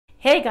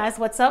Hey guys,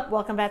 what's up?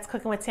 Welcome back to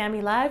Cooking with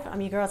Tammy Live. I'm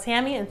your girl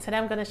Tammy, and today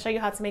I'm going to show you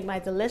how to make my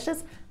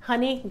delicious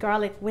honey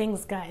garlic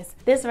wings, guys.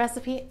 This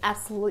recipe,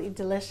 absolutely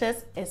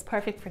delicious. It's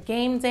perfect for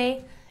game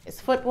day. It's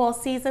football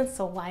season,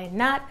 so why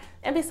not?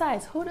 And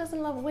besides, who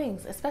doesn't love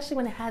wings? Especially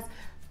when it has,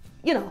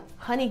 you know,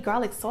 honey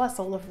garlic sauce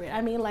all over it.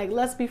 I mean, like,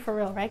 let's be for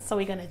real, right? So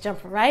we're gonna jump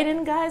right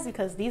in, guys,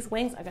 because these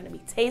wings are gonna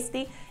be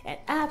tasty and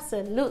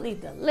absolutely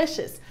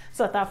delicious.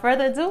 So without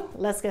further ado,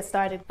 let's get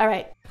started. All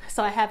right,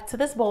 so I have to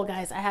this bowl,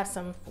 guys, I have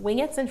some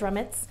wingettes and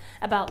drumettes,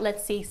 about,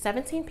 let's see,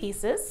 17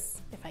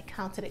 pieces, if I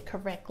counted it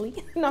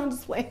correctly. No, I'm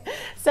just waiting.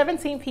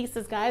 17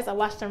 pieces, guys. I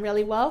washed them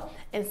really well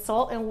in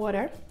salt and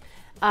water.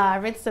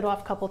 Rinsed it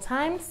off a couple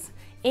times,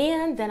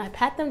 and then I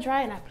pat them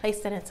dry and I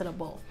placed it into the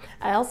bowl.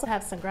 I also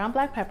have some ground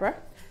black pepper,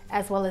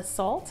 as well as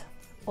salt,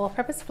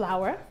 all-purpose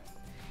flour,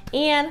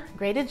 and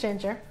grated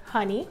ginger,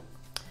 honey,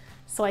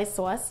 soy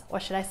sauce, or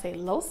should I say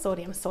low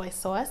sodium soy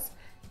sauce,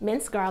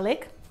 minced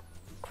garlic,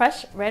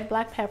 crushed red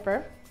black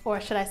pepper, or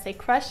should I say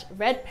crushed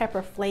red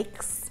pepper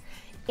flakes,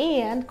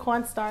 and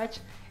cornstarch,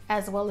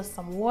 as well as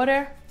some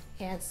water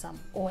and some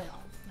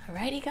oil.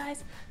 Alrighty,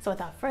 guys, so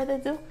without further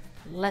ado,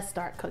 let's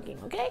start cooking,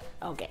 okay?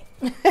 Okay.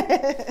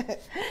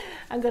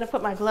 I'm gonna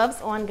put my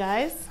gloves on,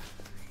 guys,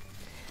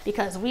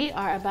 because we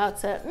are about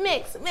to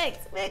mix.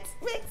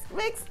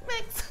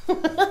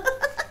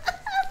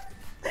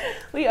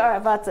 We are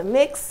about to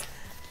mix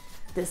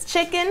this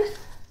chicken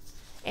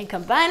and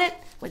combine it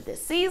with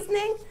this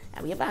seasoning,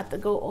 and we're about to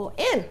go all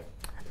in.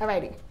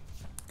 Alrighty,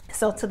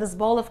 so to this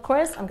bowl, of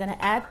course, I'm gonna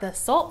add the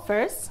salt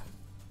first,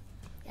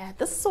 add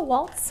the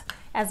salt,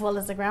 as well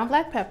as the ground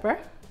black pepper,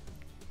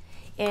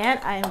 and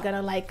I am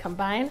gonna like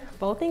combine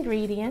both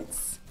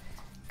ingredients,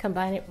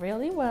 combine it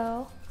really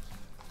well.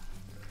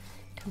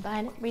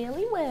 Combine it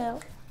really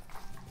well.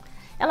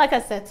 And like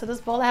I said, to this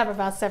bowl I have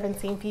about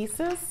 17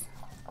 pieces.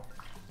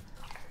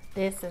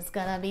 This is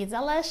gonna be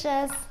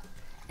delicious.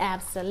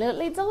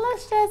 Absolutely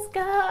delicious,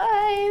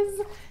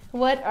 guys.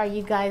 What are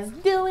you guys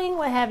doing?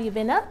 What have you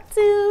been up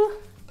to?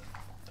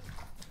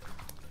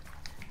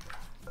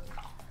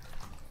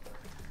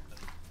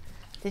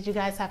 Did you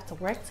guys have to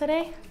work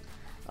today?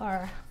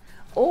 Or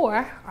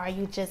are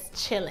you just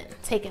chilling,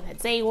 taking a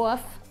day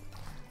off?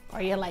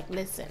 Or you're like,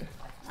 listen,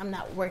 I'm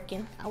not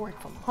working, I work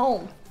from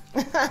home.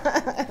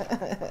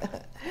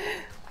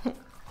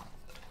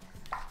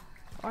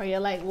 Or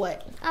you're like,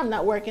 what? I'm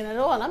not working at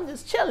all, I'm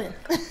just chilling.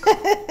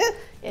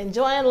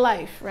 Enjoying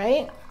life,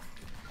 right?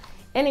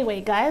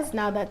 Anyway, guys,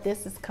 now that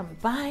this is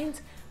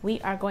combined, we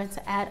are going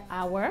to add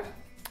our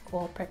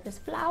all-purpose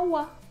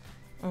flour.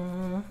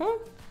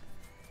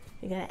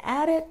 You're gonna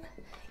add it,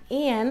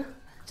 and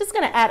just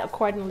gonna add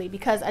accordingly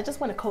because I just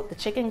wanna coat the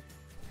chicken.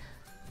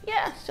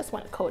 Yeah, just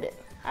wanna coat it.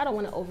 I don't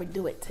want to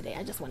overdo it today.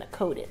 I just want to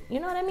coat it.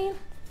 You know what I mean?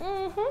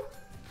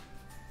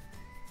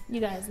 You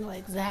guys know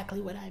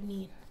exactly what I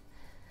mean.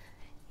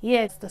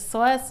 Yes, the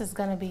sauce is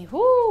going to be,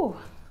 whoo,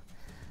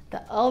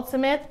 the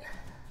ultimate.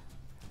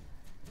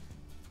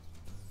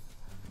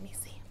 Let me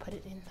see. Put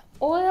it in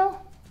the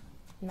oil.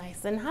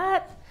 Nice and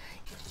hot.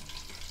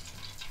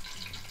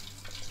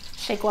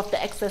 Shake off the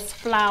excess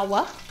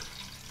flour.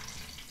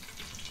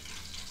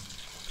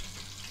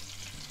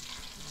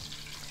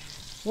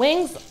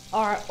 Wings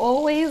are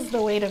always the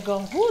way to go.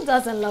 Who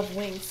doesn't love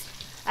wings?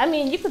 I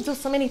mean, you could do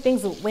so many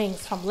things with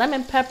wings, from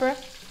lemon pepper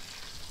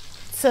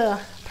to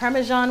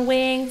Parmesan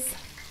wings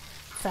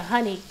to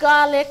honey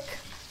garlic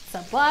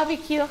to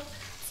barbecue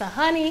to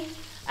honey.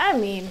 I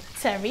mean,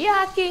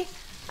 teriyaki.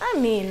 I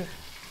mean,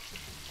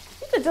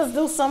 you could just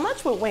do so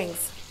much with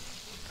wings.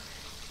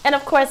 And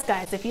of course,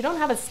 guys, if you don't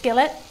have a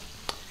skillet,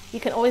 you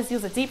can always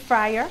use a deep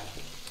fryer.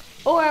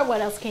 Or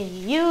what else can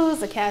you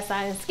use? A cast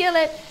iron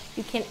skillet.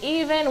 You can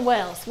even, what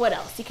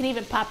else? You can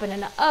even pop it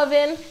in the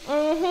oven.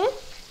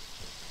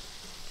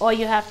 All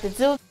you have to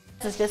do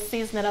is just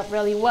season it up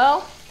really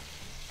well.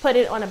 Put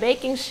it on a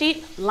baking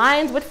sheet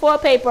lined with foil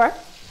paper.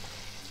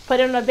 Put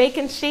it on a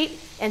baking sheet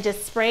and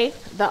just spray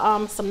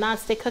the some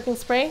non-stick cooking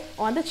spray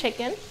on the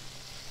chicken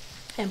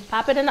and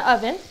pop it in the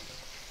oven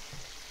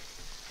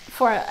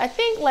for, I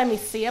think, let me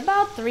see,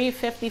 about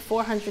 350,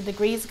 400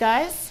 degrees,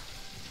 guys.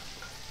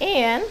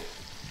 And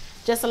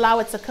just allow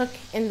it to cook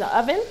in the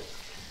oven.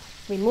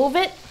 Remove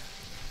it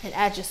and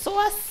add your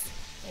sauce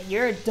and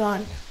you're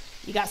done.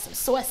 You got some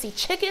saucy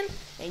chicken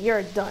and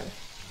you're done.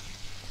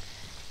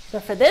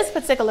 But for this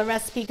particular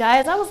recipe,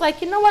 guys, I was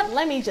like, you know what?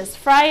 Let me just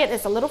fry it.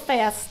 It's a little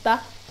faster.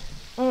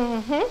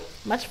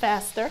 Much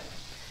faster.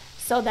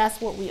 So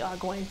that's what we are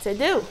going to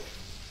do.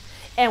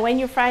 And when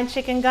you're frying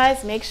chicken,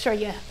 guys, make sure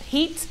your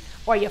heat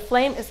or your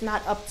flame is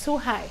not up too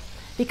high,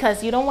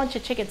 because you don't want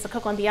your chicken to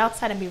cook on the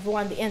outside and be raw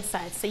on the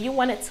inside. So you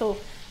want it to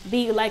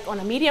be like on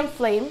a medium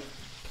flame.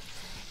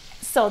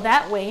 So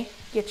that way,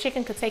 your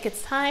chicken could take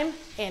its time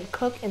and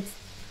cook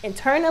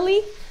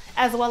internally,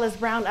 as well as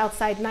brown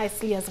outside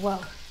nicely as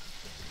well.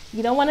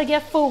 You don't want to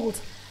get fooled.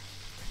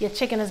 Your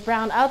chicken is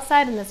brown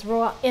outside and it's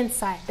raw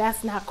inside.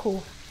 That's not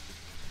cool.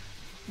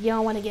 You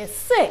don't want to get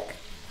sick.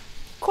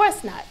 Of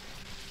course not.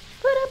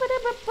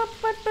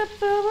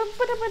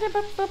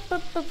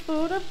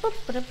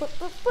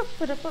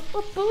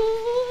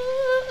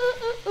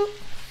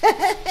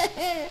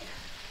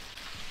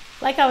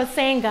 Like I was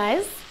saying,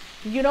 guys,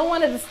 you don't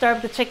want to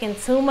disturb the chicken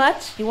too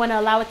much. You want to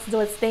allow it to do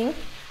its thing.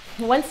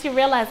 Once you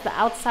realize the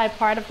outside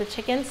part of the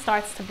chicken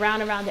starts to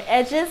brown around the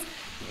edges,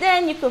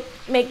 then you could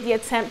make the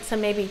attempt to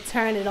maybe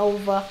turn it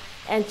over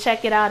and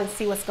check it out and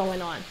see what's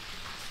going on.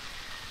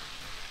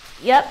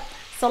 Yep,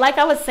 so like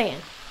I was saying,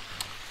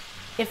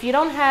 if you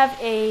don't have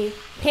a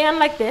pan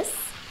like this,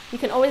 you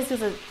can always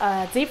use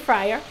a deep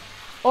fryer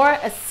or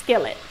a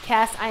skillet.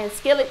 Cast iron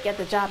skillet, get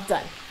the job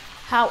done.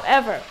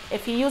 However,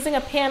 if you're using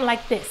a pan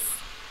like this,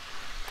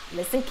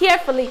 listen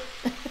carefully.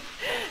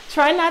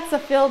 Try not to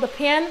fill the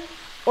pan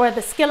or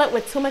the skillet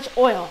with too much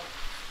oil,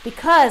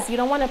 because you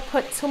don't want to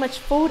put too much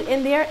food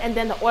in there and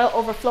then the oil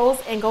overflows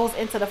and goes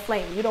into the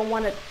flame. You don't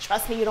want to,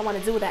 trust me, you don't want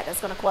to do that.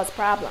 That's going to cause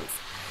problems.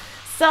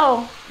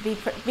 So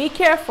be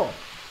careful.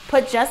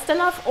 Put just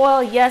enough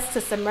oil, yes,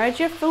 to submerge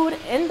your food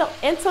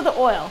into the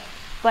oil,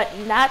 but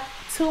not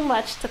too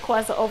much to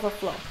cause the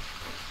overflow.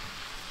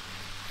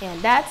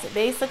 And that's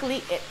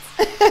basically it.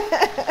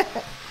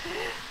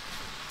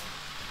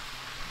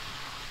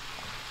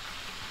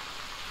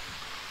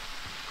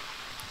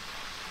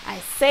 I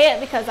say it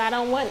because I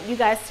don't want you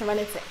guys to run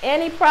into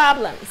any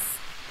problems.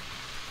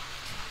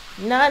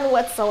 None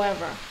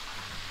whatsoever.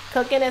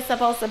 Cooking is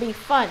supposed to be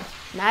fun,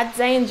 not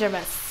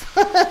dangerous.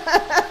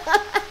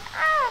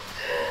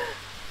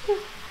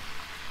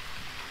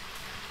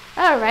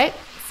 All right,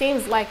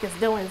 seems like it's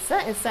doing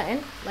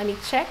something. Let me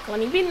check, let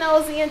me be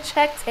nosy and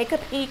check, take a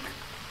peek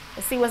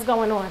and see what's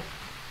going on.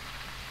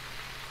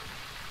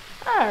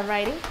 All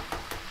righty,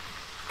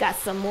 got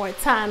some more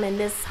time in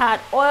this hot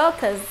oil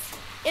because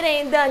it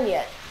ain't done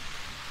yet.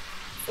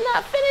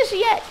 Not finished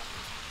yet.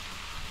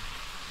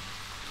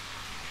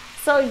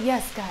 So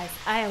yes, guys,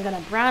 I am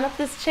gonna brown up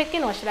this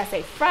chicken, or should I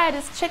say fry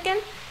this chicken,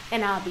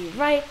 and I'll be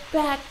right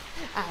back.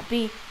 I'll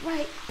be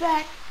right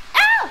back.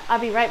 Ow! I'll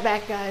be right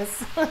back,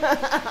 guys.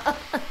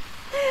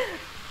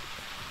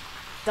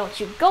 Don't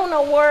you go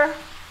nowhere.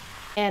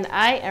 And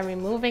I am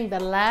removing the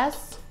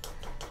last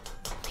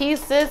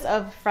pieces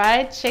of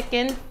fried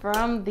chicken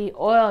from the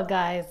oil,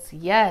 guys.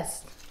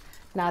 Yes.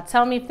 Now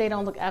tell me if they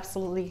don't look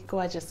absolutely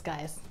gorgeous,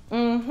 guys.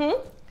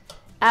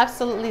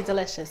 Absolutely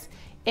delicious.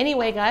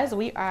 Anyway, guys,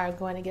 we are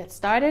going to get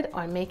started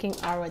on making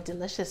our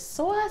delicious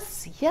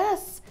sauce.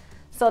 Yes.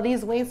 So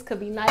these wings could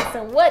be nice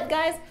and what,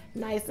 guys?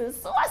 Nice and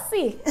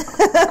saucy.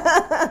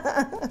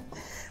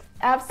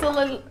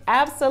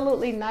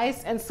 Absolutely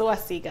nice and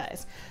saucy,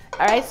 guys.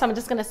 All right, so I'm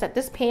just gonna set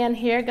this pan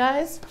here,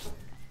 guys.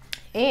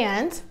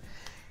 And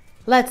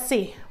let's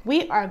see,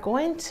 we are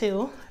going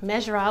to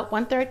measure out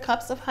 1/3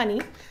 cups of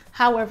honey.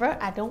 However,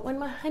 I don't want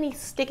my honey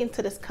sticking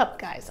to this cup,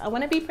 guys. I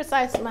wanna be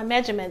precise with my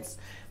measurements,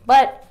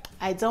 but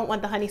I don't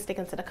want the honey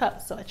sticking to the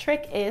cup. So a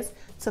trick is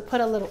to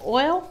put a little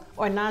oil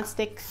or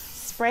nonstick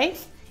spray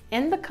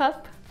in the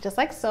cup, just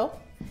like so,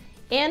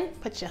 and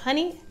put your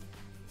honey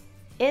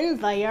in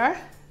there.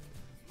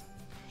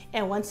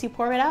 And once you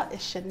pour it out,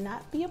 it should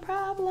not be a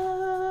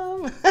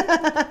problem.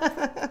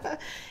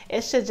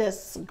 It should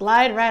just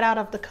glide right out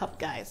of the cup,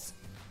 guys.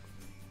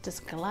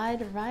 Just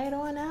glide right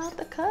on out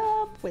the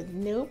cup with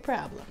no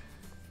problem.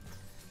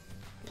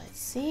 Let's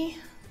see.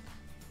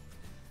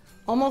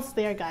 Almost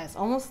there, guys,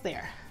 almost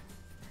there.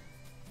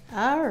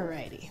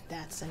 Alrighty,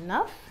 that's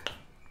enough.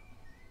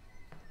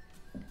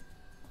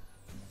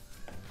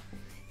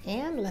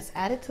 And let's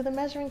add it to the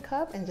measuring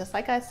cup, and just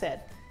like I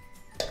said,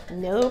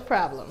 no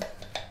problem.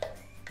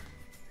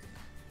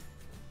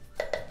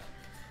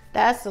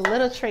 That's a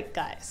little trick,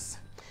 guys.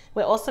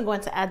 We're also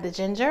going to add the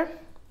ginger.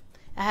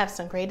 I have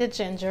some grated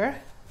ginger,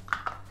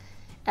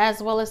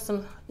 as well as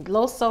some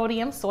low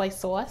sodium soy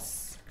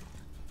sauce.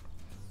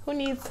 Who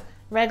needs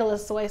regular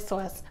soy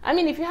sauce? I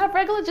mean, if you have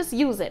regular, just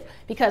use it,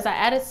 because I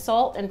added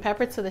salt and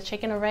pepper to the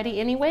chicken already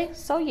anyway,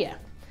 so yeah.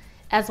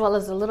 As well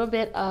as a little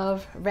bit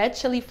of red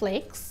chili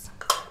flakes,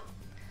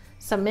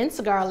 some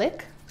minced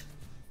garlic,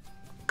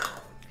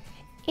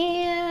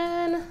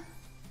 and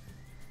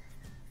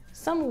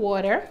some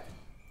water,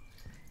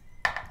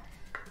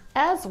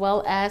 as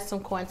well as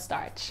some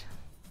cornstarch.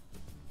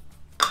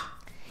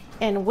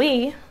 And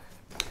we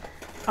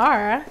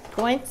are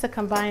going to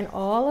combine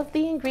all of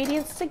the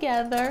ingredients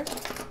together,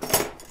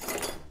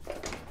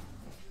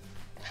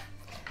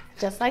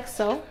 just like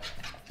so.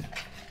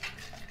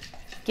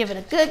 Give it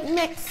a good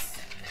mix.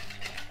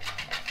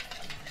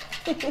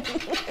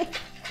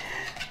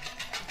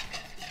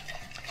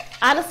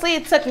 Honestly,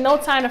 it took no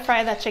time to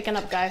fry that chicken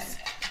up, guys.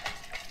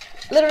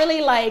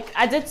 Literally, like,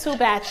 I did 2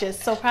 batches,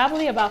 so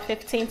probably about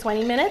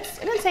 15-20 minutes.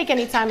 It didn't take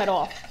any time at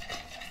all.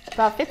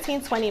 About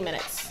 15-20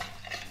 minutes.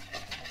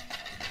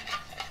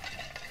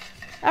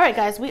 All right,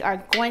 guys, we are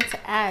going to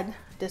add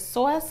this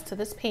sauce to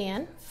this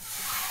pan.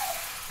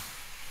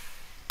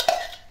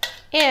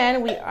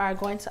 And we are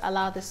going to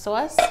allow the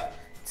sauce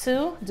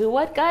to do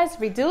what, guys?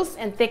 Reduce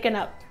and thicken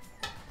up.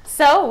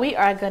 So we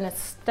are going to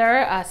stir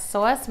our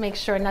sauce, make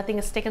sure nothing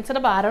is sticking to the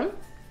bottom.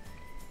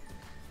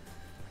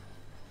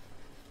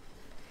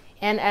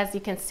 And as you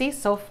can see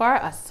so far,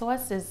 our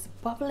sauce is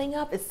bubbling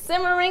up. It's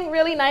simmering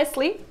really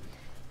nicely.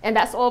 And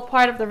that's all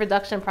part of the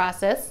reduction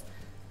process.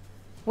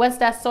 Once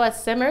that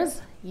sauce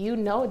simmers, you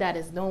know that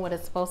it's doing what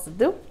it's supposed to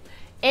do.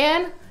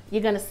 And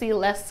you're gonna see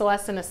less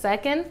sauce in a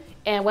second.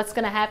 And what's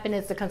gonna happen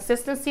is the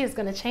consistency is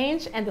gonna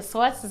change and the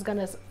sauce is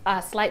gonna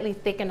slightly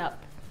thicken up.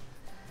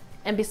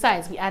 And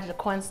besides, we added the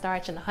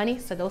cornstarch and the honey,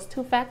 so those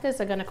two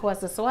factors are gonna cause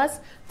the sauce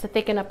to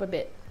thicken up a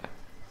bit.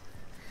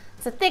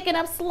 To thicken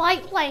up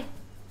slightly.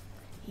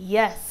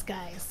 Yes,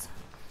 guys.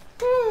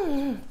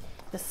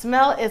 The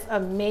smell is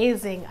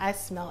amazing. I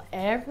smell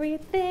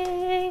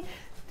everything.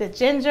 The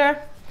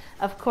ginger,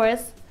 of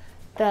course,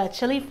 the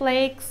chili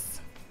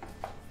flakes.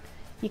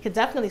 You could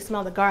definitely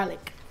smell the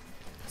garlic.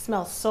 It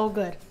smells so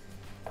good.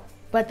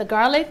 But the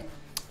garlic,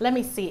 let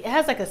me see. It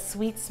has like a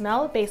sweet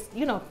smell,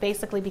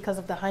 basically because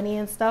of the honey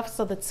and stuff.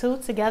 So the two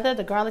together,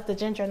 the garlic, the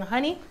ginger, and the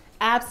honey,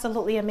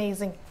 absolutely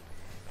amazing.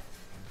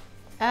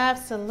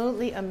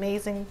 Absolutely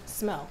amazing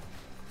smell.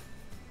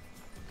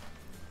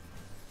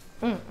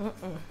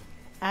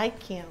 I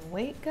can't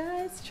wait,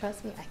 guys.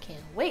 Trust me, I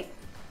can't wait.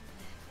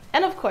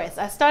 And of course,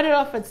 I started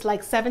off with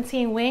like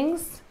 17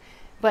 wings,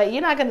 but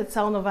you're not gonna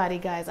tell nobody,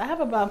 guys. I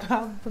have about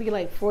probably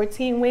like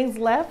 14 wings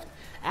left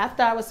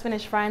after I was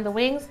finished frying the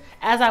wings.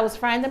 As I was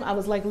frying them, I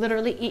was like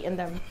literally eating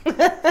them.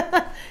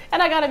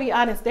 And I gotta be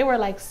honest, they were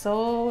like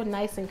so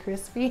nice and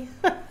crispy.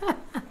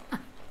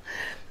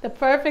 The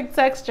perfect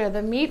texture.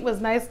 The meat was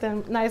nice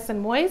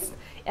and moist,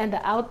 and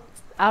the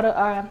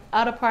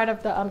outer part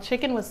of the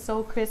chicken was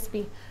so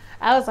crispy.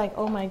 I was like,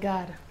 oh my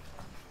God.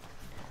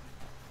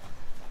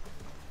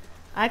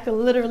 I could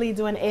literally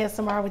do an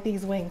ASMR with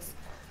these wings.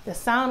 The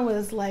sound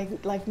was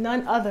like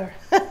none other.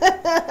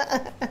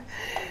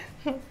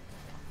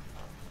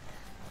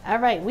 All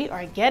right, we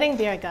are getting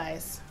there,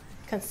 guys.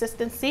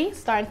 Consistency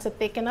starting to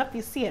thicken up.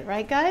 You see it,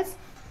 right, guys?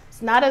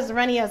 It's not as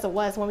runny as it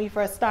was when we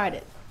first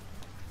started.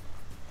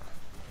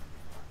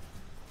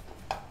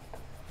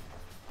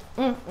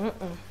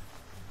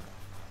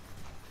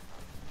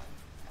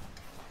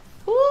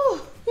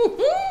 Ooh.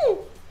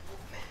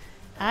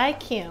 I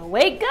can't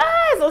wait,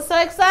 guys. I'm so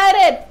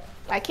excited.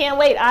 I can't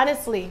wait,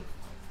 honestly.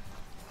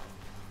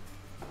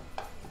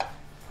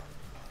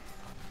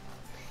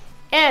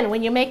 And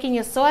when you're making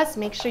your sauce,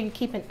 make sure you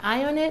keep an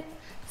eye on it.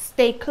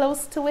 Stay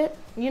close to it.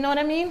 You know what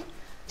I mean?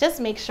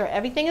 Just make sure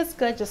everything is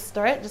good. Just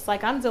stir it, just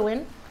like I'm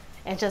doing.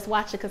 And just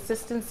watch the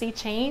consistency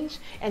change.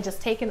 And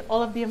just take in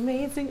all of the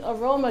amazing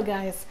aroma,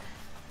 guys.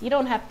 You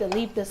don't have to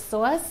leave the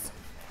sauce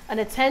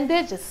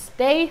unattended. Just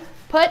stay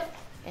put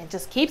and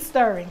just keep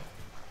stirring.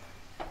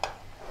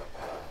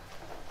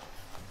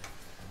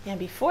 And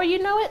before you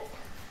know it,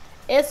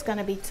 it's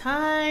gonna be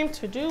time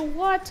to do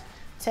what?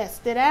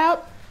 Test it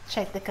out,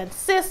 check the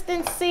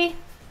consistency,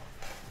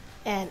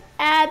 and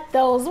add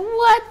those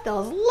what?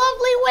 Those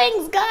lovely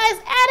wings, guys.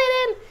 Add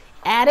it in.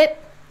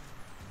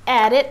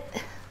 Add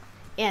it,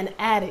 and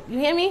add it. You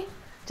hear me?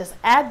 Just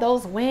add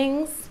those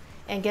wings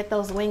and get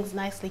those wings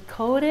nicely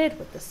coated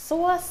with the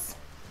sauce.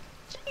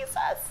 Jesus.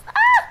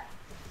 Ah!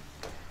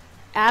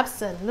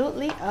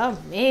 Absolutely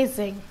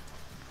amazing.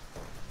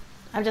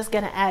 I'm just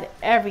gonna add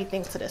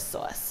everything to this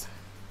sauce.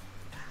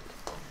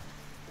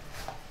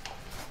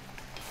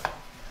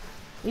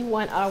 We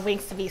want our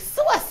wings to be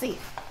saucy.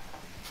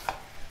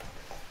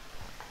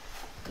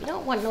 We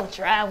don't want no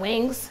dry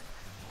wings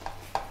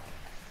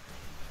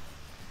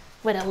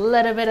with a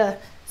little bit of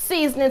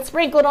seasoning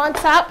sprinkled on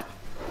top.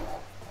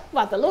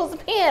 About to lose a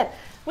pen.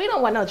 We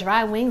don't want no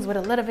dry wings with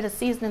a little bit of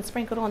seasoning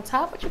sprinkled on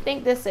top. What you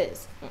think this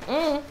is?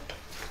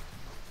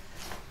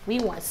 We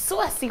want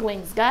saucy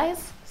wings,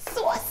 guys.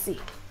 Saucy.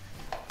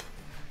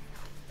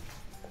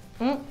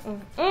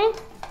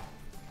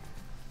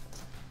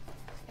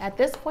 At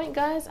this point,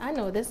 guys, I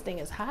know this thing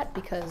is hot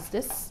because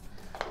this,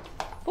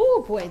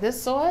 oh boy,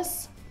 this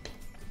sauce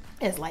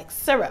is like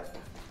syrup.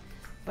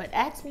 But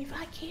ask me if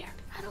I care.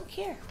 I don't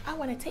care. I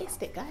want to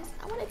taste it, guys.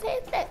 I want to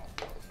taste it.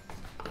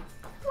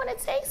 I want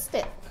to taste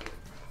it.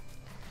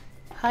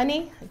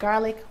 Honey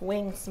garlic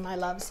wings, my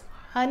loves.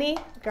 Honey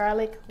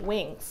garlic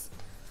wings.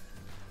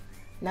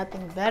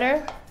 Nothing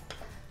better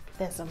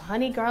than some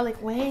honey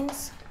garlic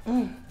wings.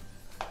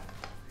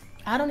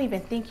 I don't even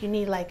think you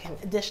need like an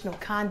additional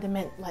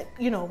condiment, like,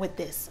 you know, with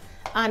this.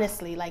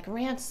 Honestly, like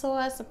ranch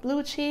sauce,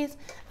 blue cheese,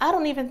 I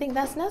don't even think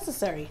that's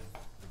necessary.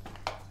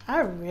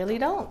 I really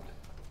don't.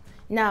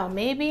 Now,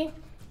 maybe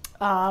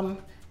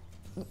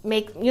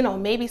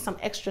maybe some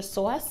extra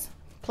sauce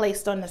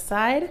placed on the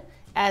side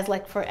as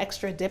like for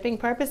extra dipping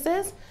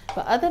purposes.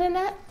 But other than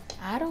that,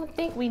 I don't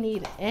think we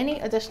need any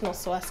additional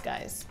sauce,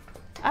 guys.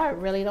 I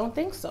really don't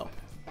think so.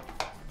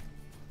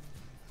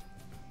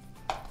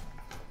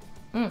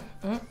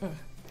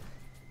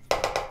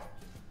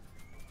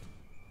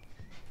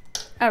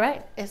 All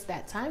right, it's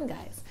that time,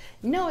 guys.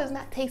 No, it's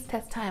not taste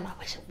test time. I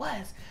wish it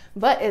was,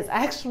 but it's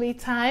actually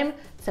time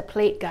to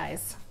plate,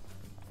 guys.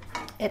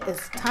 It is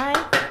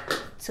time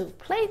to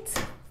plate.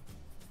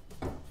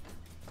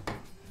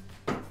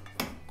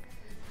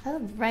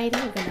 Alrighty,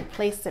 we're gonna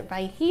place it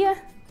right here.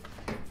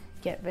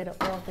 Get rid of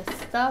all this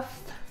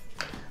stuff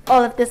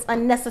all of this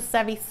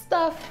unnecessary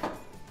stuff.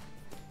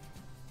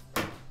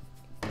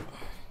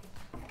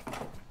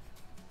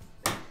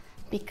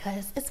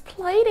 Because it's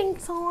plating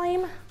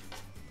time.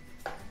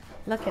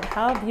 Look at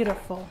how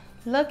beautiful.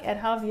 Look at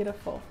how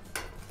beautiful.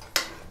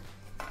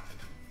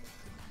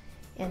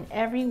 And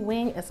every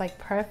wing is like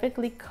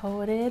perfectly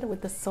coated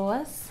with the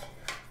sauce.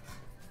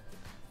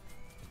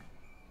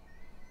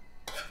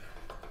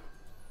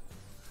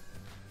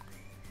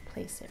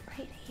 Place it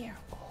right here.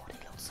 Oh, they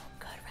look so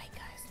good, right,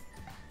 guys?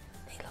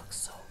 They look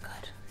so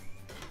good.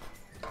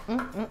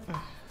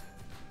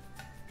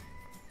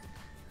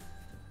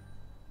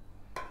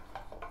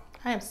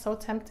 I am so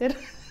tempted.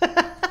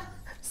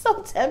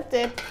 So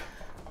tempted.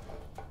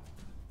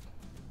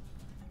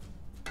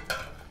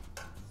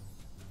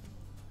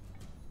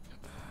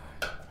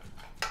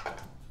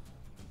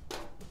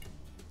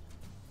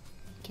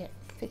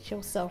 Fit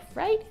yourself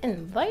right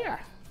in there.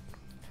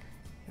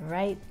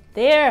 Right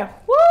there.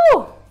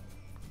 Woo!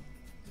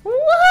 Woo!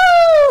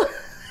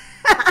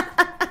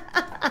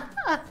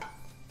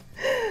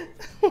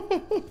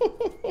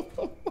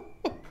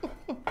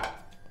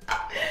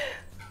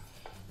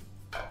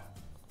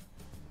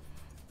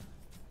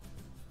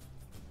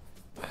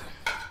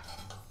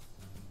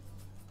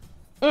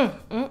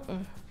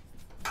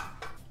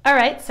 All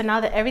right, so now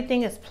that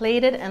everything is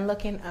plated and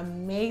looking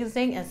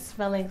amazing and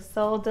smelling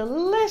so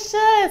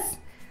delicious,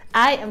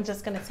 I am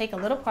just gonna take a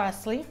little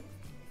parsley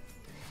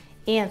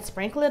and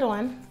sprinkle it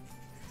on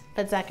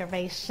for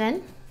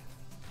decoration.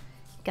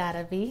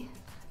 Gotta be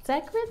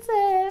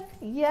decorative.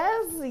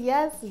 Yes,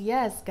 yes,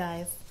 yes,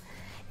 guys.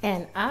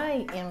 And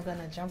I am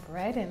gonna jump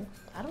right in.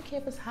 I don't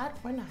care if it's hot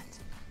or not.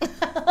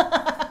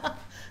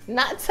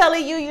 Not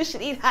telling you you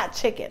should eat hot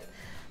chicken,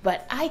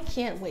 but I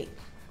can't wait.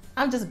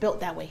 I'm just built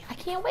that way. I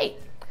can't wait.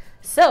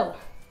 So,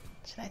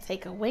 should I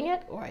take a wing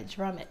it or a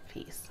drum it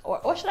piece?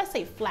 Or should I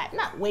say flat?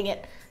 Not wing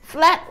it,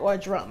 flat or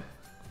drum.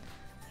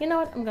 You know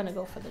what? I'm gonna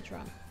go for the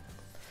drum.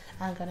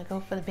 I'm gonna go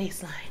for the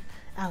bass line.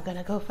 I'm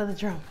gonna go for the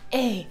drum.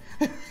 Hey.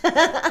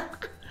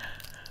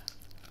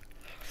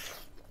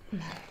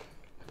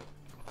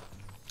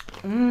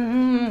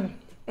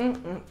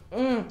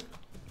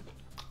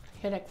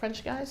 Hear that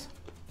crunch, guys?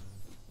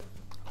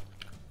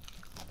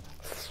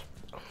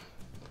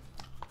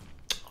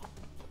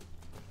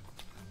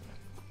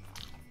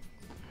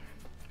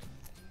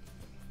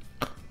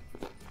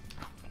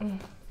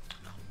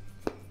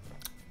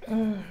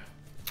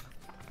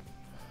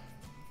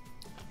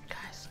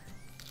 Guys.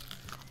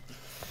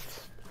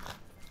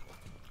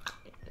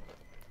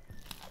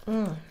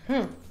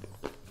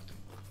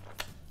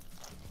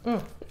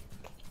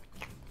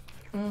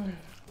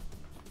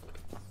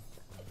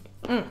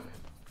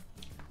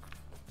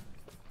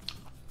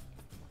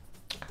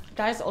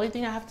 Guys, the only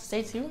thing I have to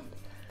say to you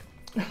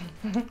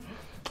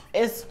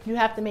is you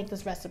have to make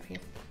this recipe.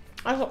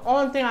 That's the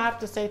only thing I have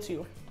to say to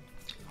you.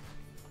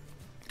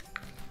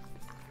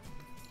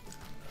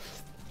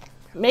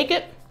 Make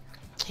it,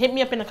 hit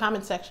me up in the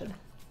comment section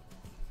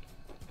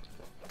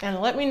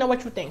and let me know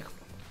what you think,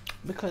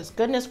 because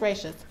goodness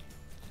gracious,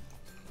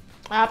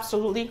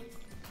 absolutely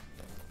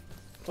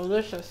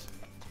delicious.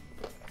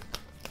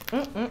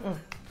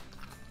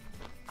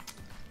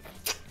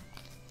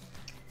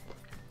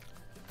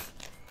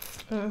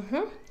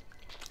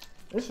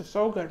 This is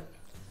so good.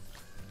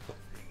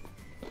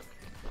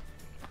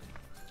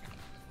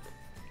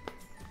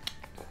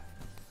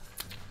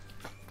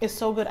 It's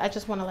so good. I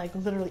just want to like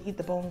literally eat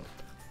the bone.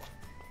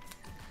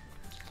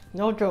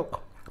 No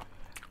joke.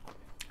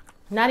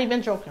 Not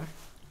even joking.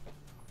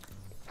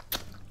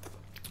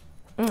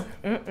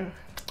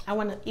 I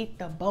want to eat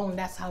the bone.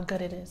 That's how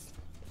good it is.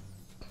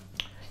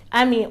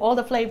 I mean, all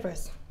the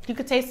flavors. You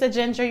could taste the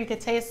ginger. You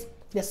could taste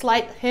the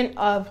slight hint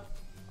of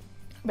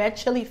red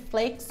chili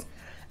flakes.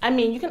 I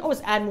mean, you can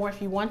always add more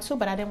if you want to,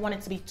 but I didn't want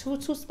it to be too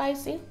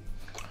spicy.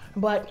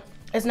 But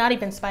it's not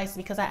even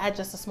spicy because I add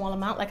just a small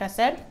amount, like I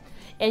said.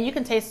 And you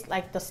can taste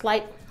like the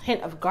slight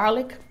hint of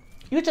garlic.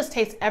 You just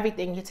taste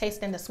everything. You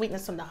taste in the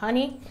sweetness from the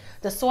honey.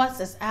 The sauce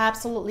is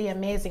absolutely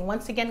amazing.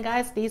 Once again,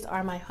 guys, these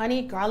are my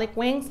honey garlic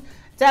wings.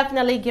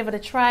 Definitely give it a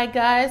try,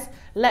 guys.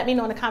 Let me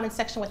know in the comment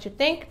section what you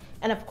think.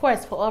 And of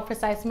course, for all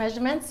precise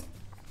measurements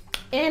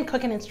and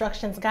cooking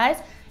instructions,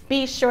 guys,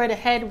 be sure to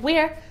head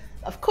where?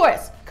 Of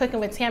course,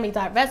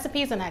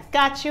 cookingwithtammy.recipes, and I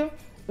got you.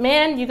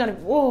 Man, you're gonna,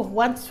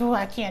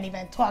 I can't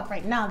even talk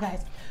right now,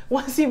 guys.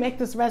 Once you make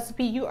this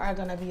recipe, you are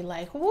gonna be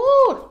like,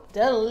 woo,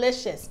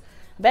 delicious.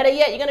 Better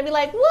yet, you're gonna be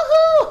like,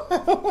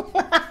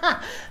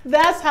 woohoo!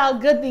 That's how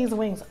good these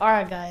wings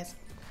are, guys.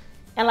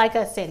 And like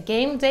I said,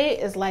 game day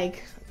is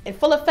like in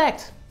full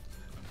effect.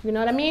 You know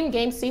what I mean?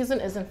 Game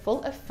season is in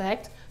full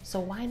effect.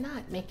 So why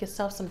not make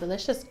yourself some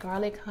delicious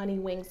garlic honey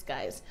wings,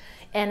 guys?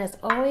 And as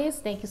always,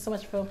 thank you so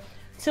much for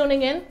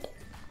tuning in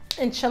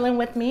and chilling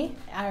with me.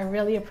 I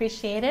really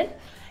appreciate it.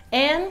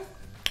 And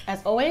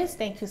as always,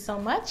 thank you so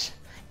much.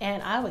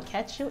 And I will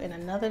catch you in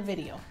another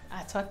video.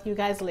 I'll talk to you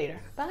guys later.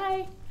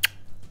 Bye.